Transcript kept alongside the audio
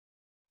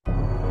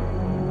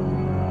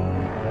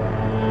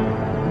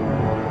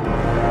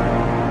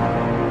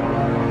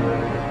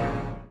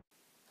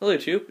Hello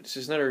YouTube, this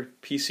is another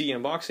PC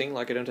unboxing,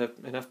 like I don't have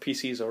enough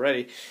PCs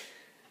already.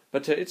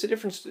 But it's a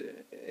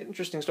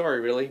interesting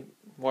story really,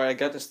 why I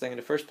got this thing in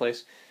the first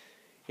place.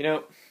 You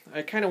know,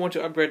 I kind of want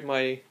to upgrade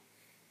my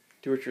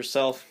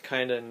do-it-yourself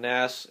kind of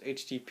NAS,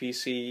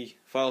 HTPC,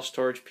 file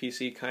storage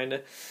PC kind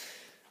of,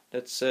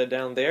 that's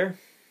down there.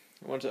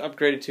 I want to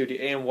upgrade it to the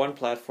AM1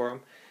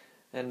 platform,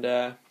 and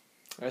I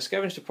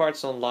scavenged the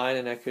parts online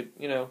and I could,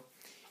 you know,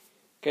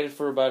 get it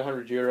for about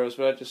 €100,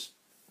 but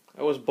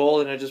I was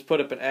bold and I just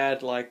put up an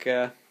ad like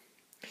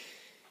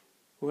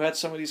who had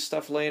some of these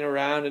stuff laying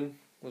around and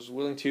was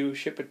willing to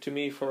ship it to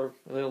me for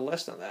a little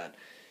less than that.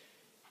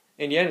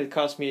 In the end, it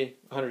cost me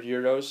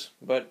 €100,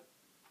 but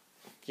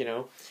you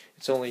know,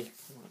 it's only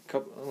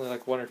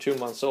like 1 or 2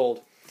 months old,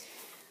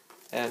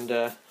 and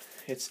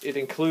it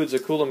includes a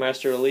Cooler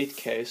Master Elite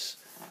case,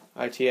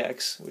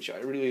 ITX, which I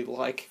really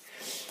like.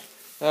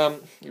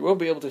 You won't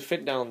be able to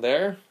fit down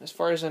there, as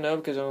far as I know,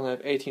 because I only have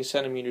 18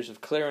 centimeters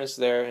of clearance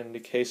there, and the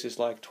case is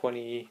like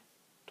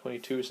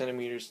 22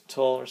 centimeters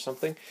tall or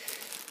something.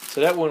 So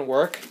that wouldn't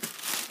work.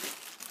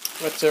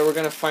 But we're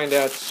going to find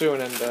out soon,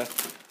 and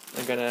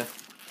I'm going to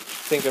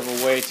think of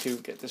a way to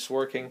get this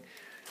working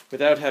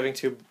without having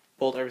to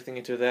bolt everything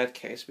into that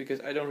case,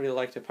 because I don't really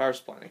like the power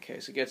supply in the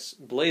case. It gets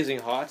blazing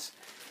hot,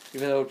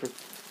 even though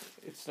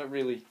it's not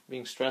really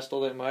being stressed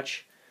all that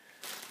much.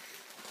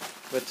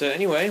 But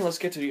anyway, let's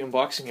get to the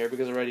unboxing here,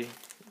 because I already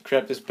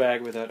grabbed this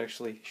bag without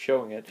actually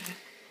showing it.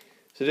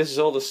 So this is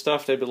all the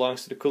stuff that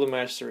belongs to the Cooler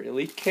Master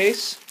Elite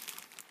case.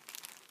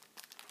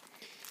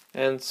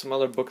 And some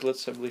other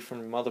booklets, I believe, from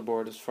the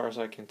motherboard, as far as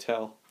I can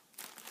tell.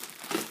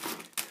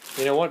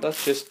 You know what,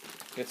 let's just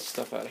get the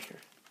stuff out of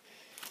here.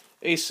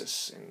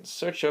 Asus, in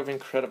search of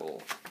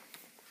incredible.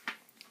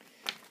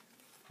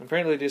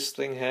 Apparently this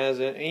thing has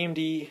an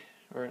AMD,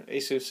 or an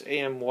Asus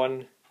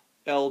AM1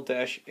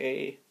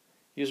 L-A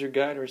user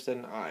guide, or is that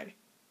an I?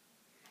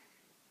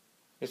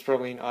 It's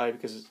probably an I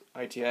because it's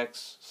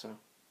ITX, so.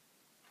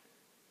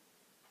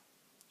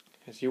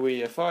 It's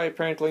UEFI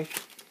apparently.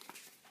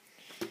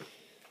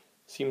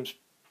 Seems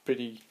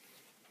pretty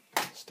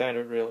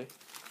standard really.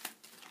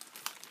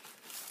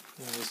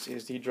 And this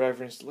is the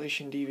driver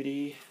installation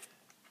DVD.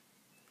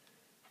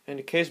 And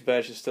the case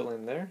badge is still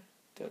in there.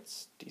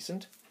 That's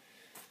decent.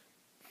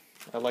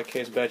 I like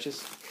case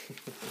badges.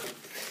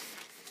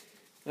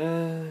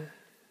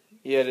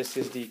 Yeah, this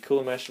is the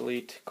Cooler Master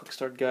Elite Quick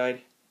Start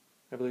Guide,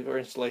 I believe, or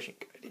installation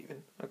guide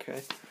even.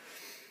 Okay.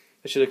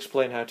 I should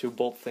explain how to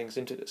bolt things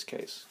into this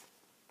case.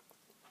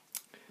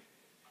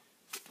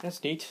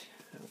 That's neat.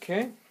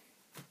 Okay.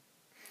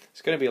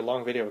 It's going to be a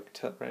long video, I can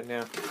tell right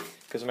now,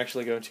 because I'm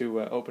actually going to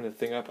open the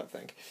thing up, I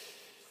think.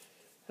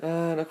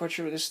 Not quite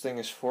sure what this thing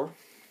is for.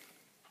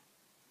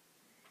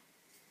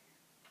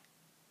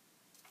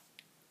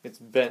 It's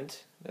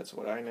bent, that's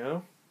what I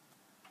know.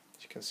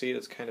 As you can see,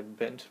 it's kind of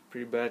bent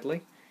pretty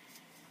badly.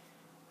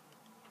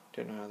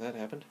 Don't know how that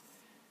happened.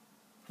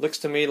 Looks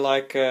to me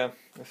like a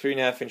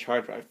 3.5-inch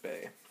hard drive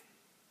bay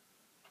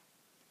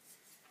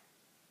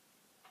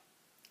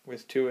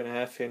with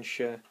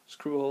 2.5-inch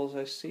screw holes,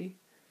 I see.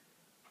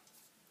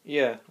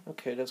 Yeah,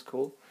 okay, that's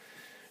cool.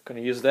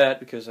 Gonna use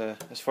that because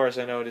as far as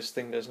I know, this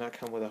thing does not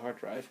come with a hard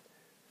drive.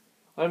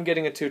 I'm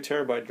getting a 2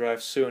 terabyte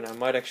drive soon. I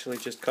might actually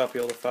just copy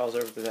all the files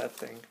over to that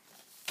thing.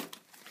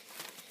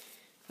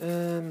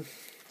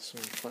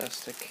 Some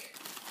plastic,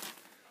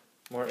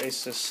 more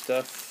Asus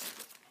stuff.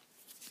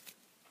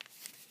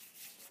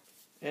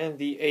 And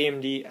the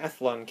AMD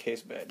Athlon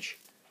case badge.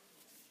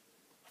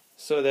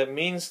 So that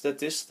means that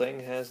this thing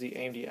has the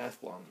AMD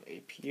Athlon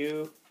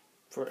APU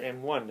for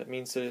M1. That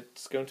means that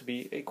it's going to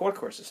be a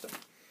quad-core system.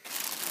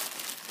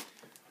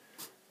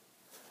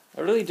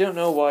 I really don't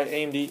know why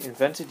AMD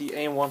invented the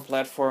AM1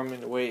 platform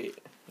in the way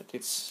that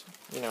it's,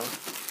 you know,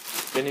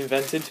 been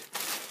invented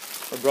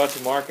or brought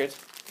to market.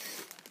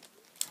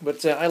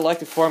 But I like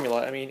the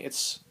formula. I mean,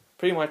 it's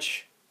pretty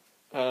much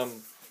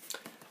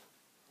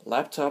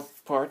laptop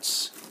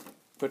parts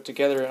put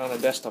together on a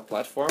desktop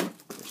platform,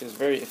 which is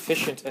very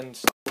efficient and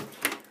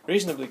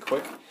reasonably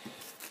quick.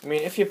 I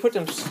mean, if you put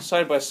them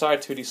side by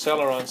side to the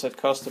Celerons that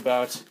cost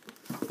about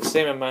the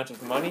same amount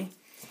of money,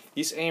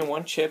 these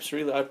AM1 chips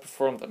really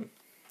outperform them,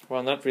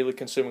 while not really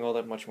consuming all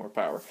that much more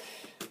power.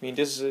 I mean,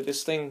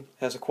 this thing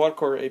has a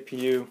quad-core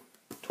APU,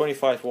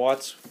 25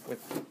 watts,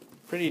 with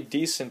pretty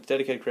decent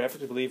dedicated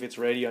graphics. I believe it's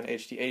Radeon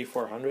HD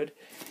 8400.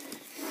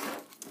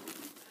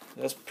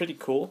 That's pretty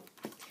cool.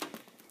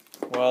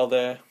 While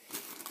the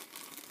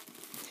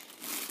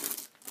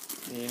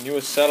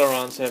newest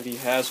Celerons have the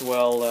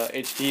Haswell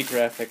HD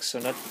graphics, so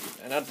not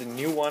the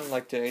new one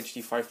like the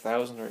HD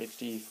 5000 or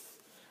HD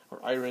or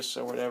Iris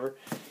or whatever.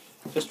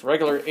 Just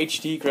regular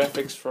HD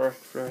graphics for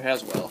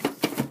Haswell.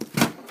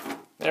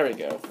 There we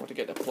go. Want to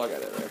get the plug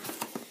out of there.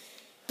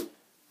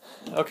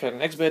 Okay, the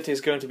next bit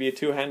is going to be a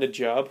two-handed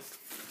job.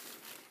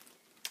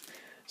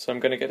 So I'm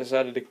going to get this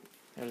out of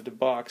the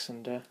box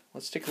and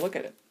let's take a look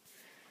at it.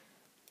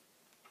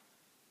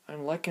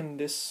 I'm liking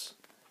this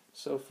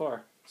so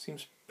far.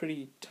 Seems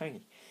pretty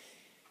tiny.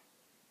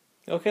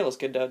 Okay, let's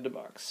get it out of the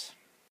box.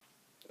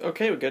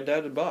 Okay, we got it out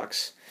of the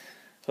box.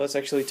 So let's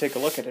actually take a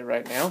look at it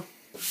right now.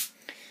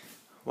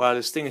 Wow,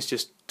 this thing is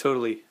just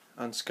totally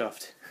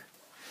unscuffed.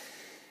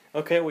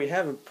 Okay, we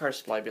have a power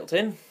supply built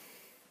in.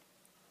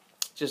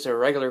 Just a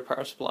regular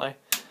power supply.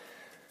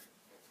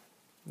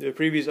 The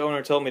previous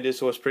owner told me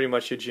this was pretty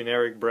much a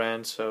generic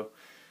brand, so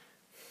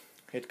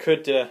it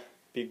could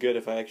be good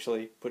if I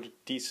actually put a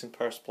decent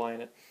power supply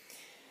in it.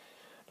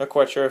 Not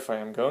quite sure if I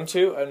am going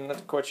to. I'm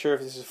not quite sure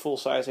if this is a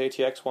full-size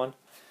ATX one.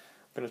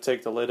 I'm going to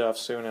take the lid off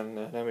soon, and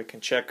then we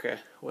can check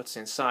what's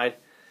inside.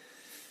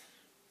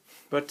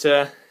 But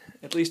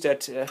at least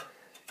that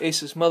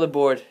Asus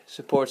motherboard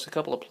supports a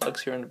couple of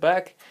plugs here in the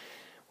back.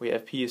 We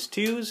have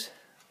PS2s,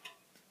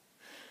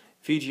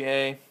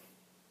 VGA,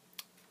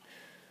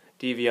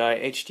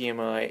 DVI,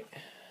 HDMI,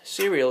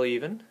 serial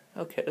even.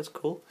 Okay, that's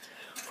cool.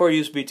 4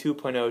 USB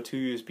 2.0,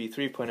 2 USB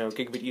 3.0,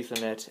 gigabit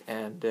Ethernet,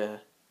 and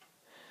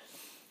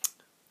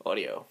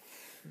audio.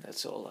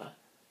 That's all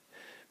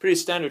pretty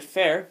standard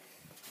fare.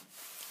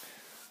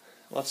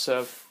 Lots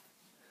of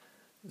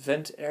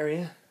vent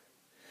area.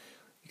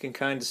 You can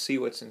kind of see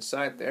what's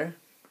inside there.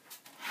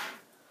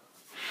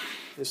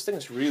 This thing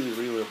is really,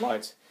 really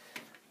light.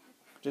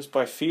 Just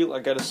by feel, I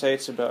gotta say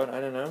it's about,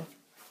 I don't know,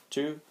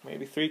 2,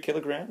 maybe 3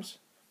 kilograms.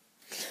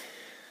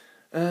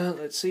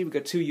 Let's see, we've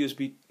got 2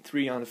 USB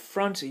 3 on the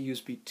front, a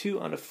USB 2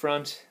 on the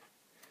front.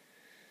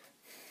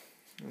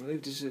 I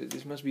believe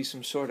this must be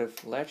some sort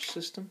of latch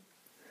system.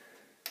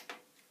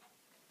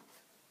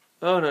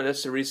 Oh no,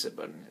 that's the reset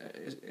button.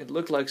 It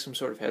looked like some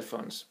sort of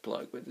headphones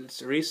plug, but it's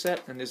the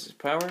reset and this is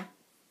power.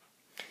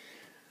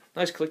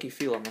 Nice clicky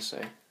feel, I must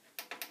say.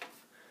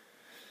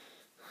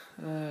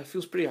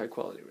 Feels pretty high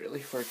quality,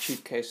 really, for a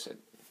cheap case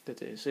that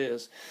this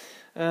is.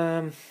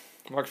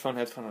 Microphone,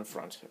 headphone on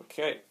front.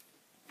 Okay.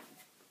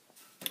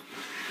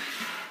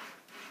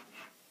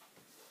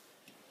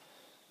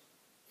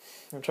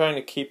 I'm trying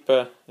to keep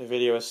the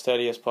video as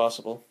steady as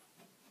possible.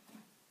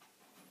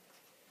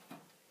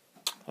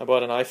 I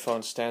bought an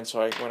iPhone stand,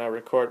 so when I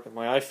record with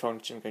my iPhone,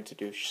 which I'm going to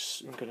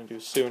do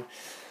soon.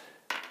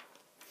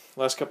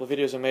 Last couple of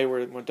videos I made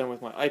were done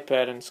with my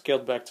iPad and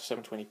scaled back to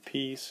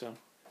 720p. So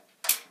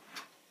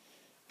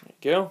there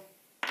you go.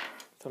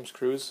 Thumb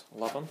screws,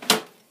 love them.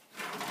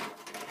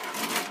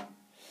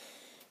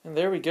 And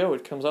there we go.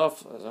 It comes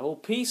off as a whole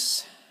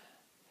piece,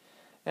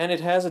 and it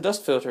has a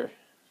dust filter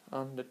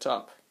on the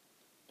top.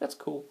 That's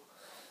cool.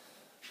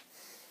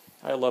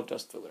 I love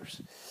dust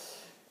filters.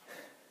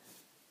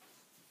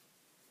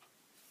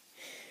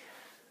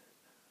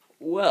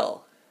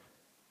 Well,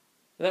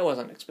 that was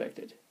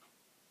unexpected.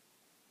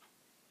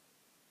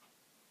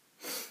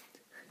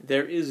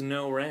 There is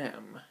no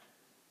RAM.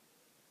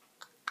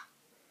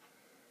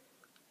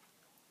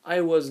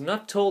 I was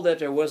not told that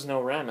there was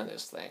no RAM in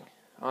this thing,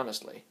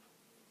 honestly.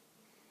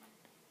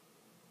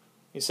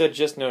 He said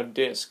just no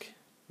disk.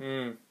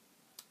 So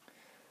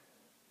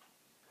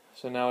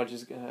now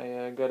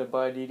I gotta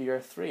buy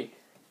DDR3.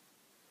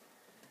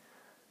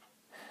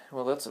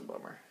 Well, that's a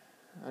bummer.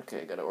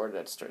 Okay, gotta order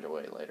that straight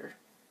away later.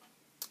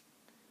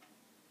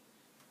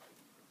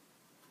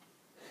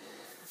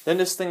 Then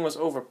this thing was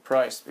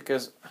overpriced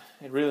because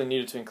it really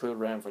needed to include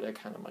RAM for that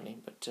kind of money.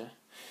 But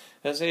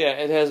so yeah,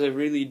 it has a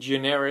really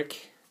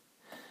generic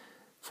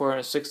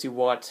 460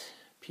 watt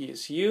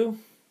PSU.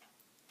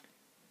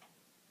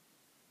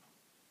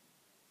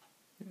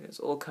 There's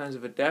all kinds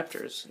of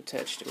adapters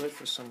attached to it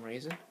for some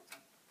reason.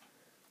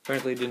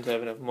 Apparently it didn't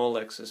have enough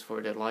Molexes for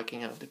the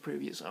liking of the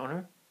previous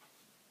owner.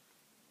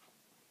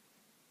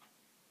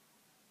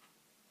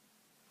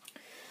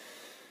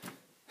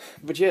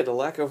 But yeah, the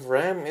lack of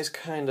RAM is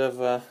kind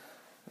of a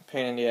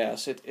pain in the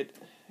ass. It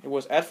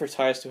was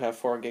advertised to have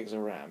 4 gigs of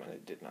RAM, and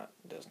it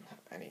doesn't have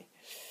any.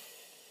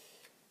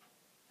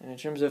 And in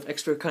terms of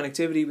extra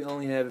connectivity, we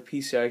only have a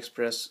PCI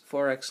Express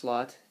 4X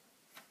slot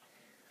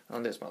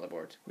on this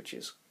motherboard, which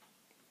is,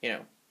 you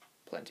know,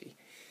 plenty.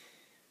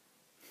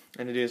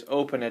 And it is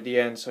open at the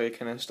end, so you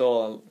can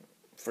install,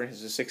 for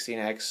instance, a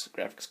 16X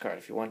graphics card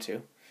if you want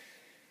to.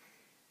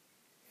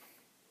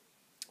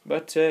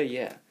 But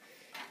yeah.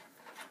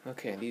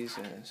 Okay, these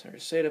are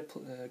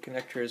SATA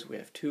connectors. We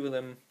have 2 of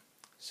them.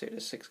 SATA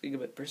 6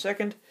 gigabit per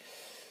second.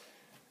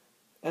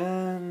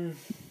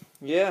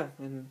 Yeah,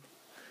 and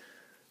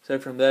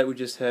aside from that, we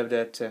just have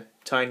that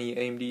tiny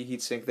AMD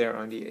heatsink there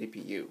on the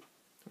APU,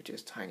 which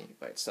is tiny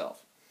by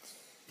itself.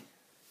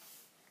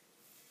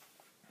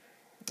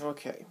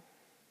 Okay.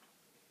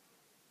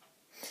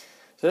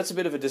 So that's a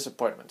bit of a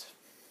disappointment.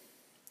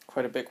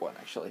 Quite a big one,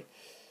 actually.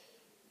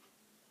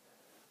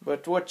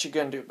 But what you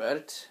gonna do about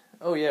it?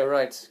 Oh yeah,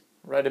 right.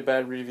 Write a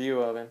bad review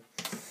of him.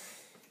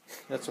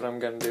 That's what I'm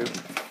gonna do.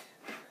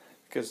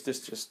 Because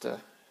this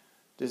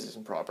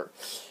isn't proper.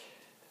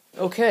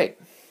 Okay.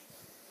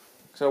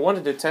 So I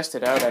wanted to test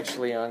it out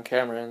actually on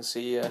camera and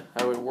see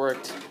how it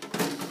worked.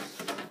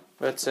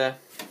 But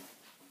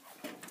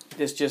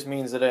this just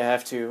means that I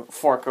have to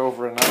fork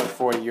over another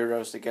 40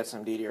 euros to get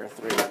some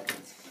DDR3.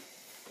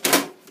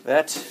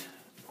 That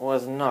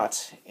was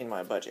not in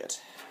my budget.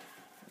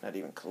 Not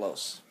even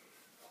close.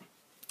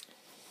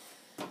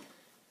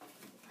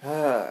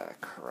 Ah,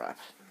 crap.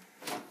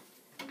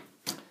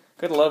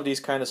 Gotta love these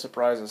kind of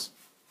surprises.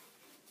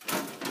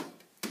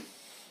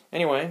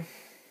 Anyway,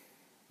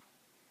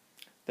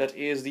 that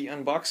is the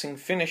unboxing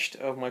finished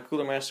of my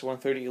Cooler Master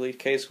 130 Elite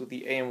case with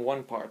the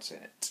AM1 parts in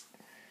it.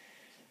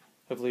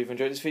 Hopefully you've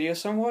enjoyed this video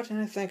somewhat,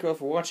 and I thank you all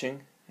for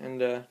watching. And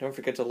don't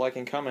forget to like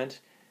and comment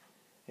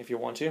if you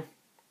want to.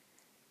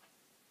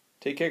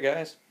 Take care,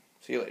 guys.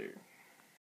 See you later.